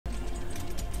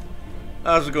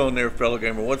How's it going there, fellow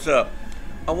gamer? What's up?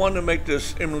 I wanted to make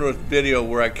this Imlerith video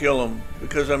where I kill him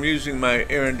because I'm using my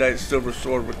Aerondight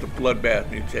Sword with the Bloodbath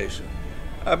Mutation.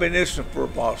 I've been itching for a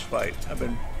boss fight. I've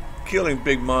been killing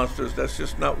big monsters. That's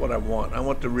just not what I want. I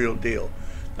want the real deal.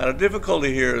 Now the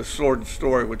difficulty here is Sword and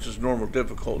Story, which is normal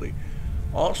difficulty.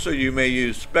 Also, you may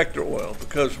use Spectre Oil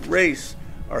because Wraiths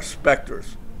are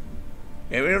specters.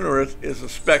 And Imlerith is a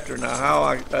spectre. Now how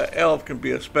an elf can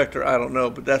be a spectre, I don't know,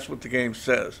 but that's what the game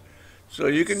says. So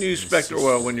you can use Spectre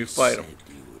Oil when you fight them,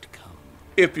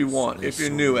 if you want, if you're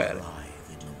new at it.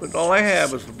 But all I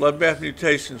have is the Bloodbath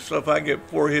Mutation, so if I get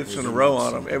 4 hits in a row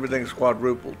on them, everything's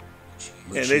quadrupled.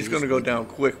 And they's going to go down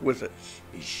quick with it.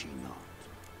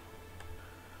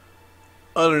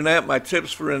 Other than that, my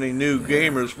tips for any new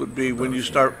gamers would be when you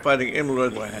start fighting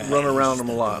Imlerith, run around him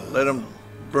a lot. Let him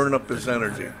burn up his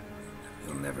energy.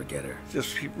 You'll never get her.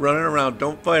 Just keep running around.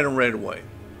 Don't fight him right away.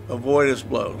 Avoid his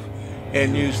blows.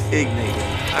 And use Igni.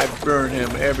 I burned him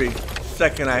every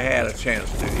second I had a chance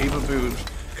to, even if he was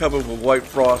covered with white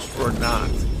frost or not.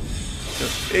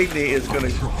 Because Igni is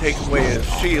going to take away his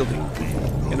shielding,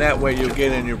 and that way you'll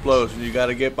get in your blows, and you got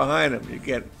to get behind him. You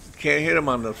can't hit him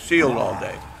on the shield all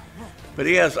day. But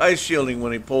he has ice shielding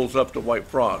when he pulls up the white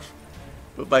frost.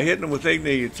 But by hitting him with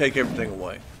Igni, you take everything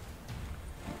away.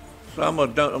 So I'm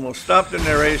gonna stop the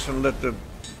narration and let the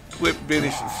clip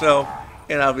finish itself.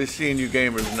 And I'll be seeing you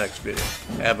gamers in the next video.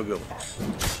 Have a good one.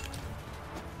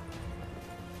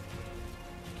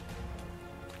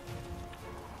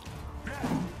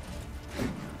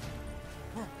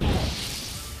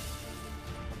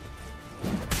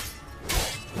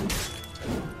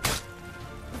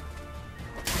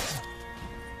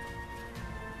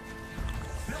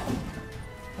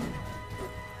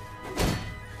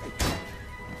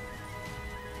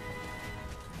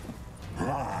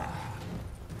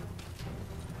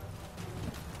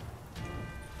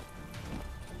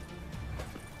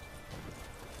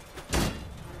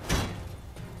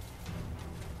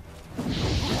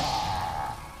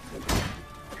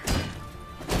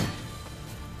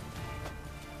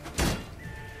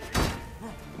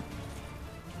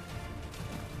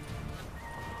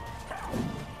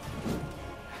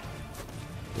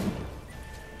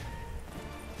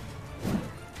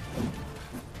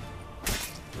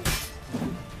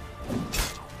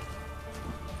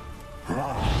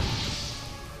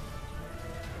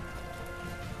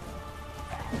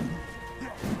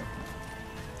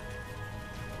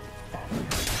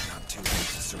 Not too late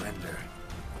to surrender.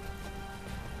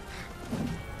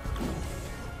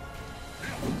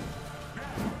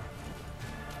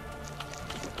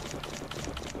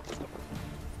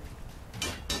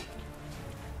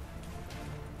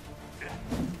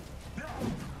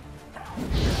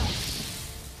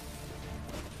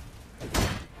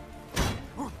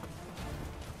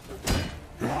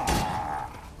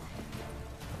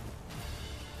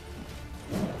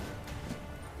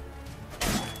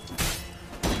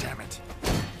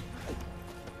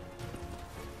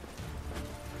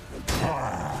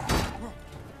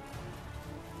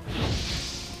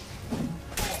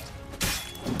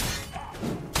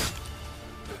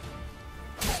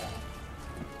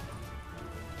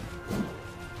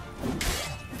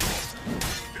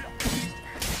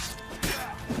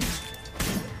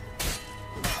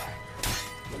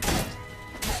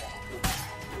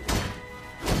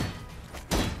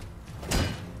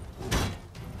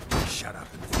 Shut up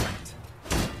and fight.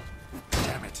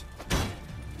 Damn it.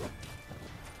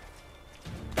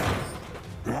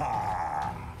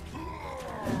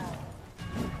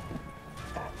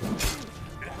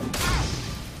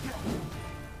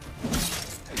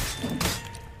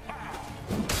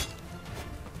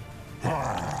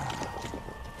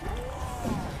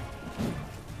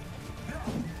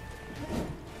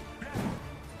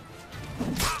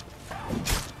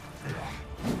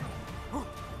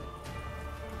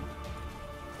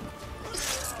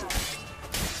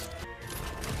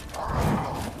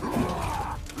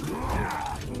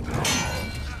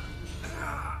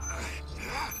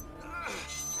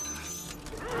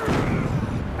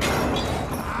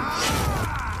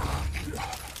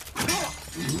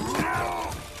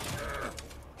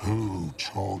 Who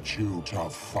taught you to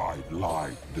fight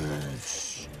like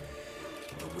this?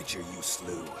 The Witcher you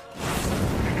slew.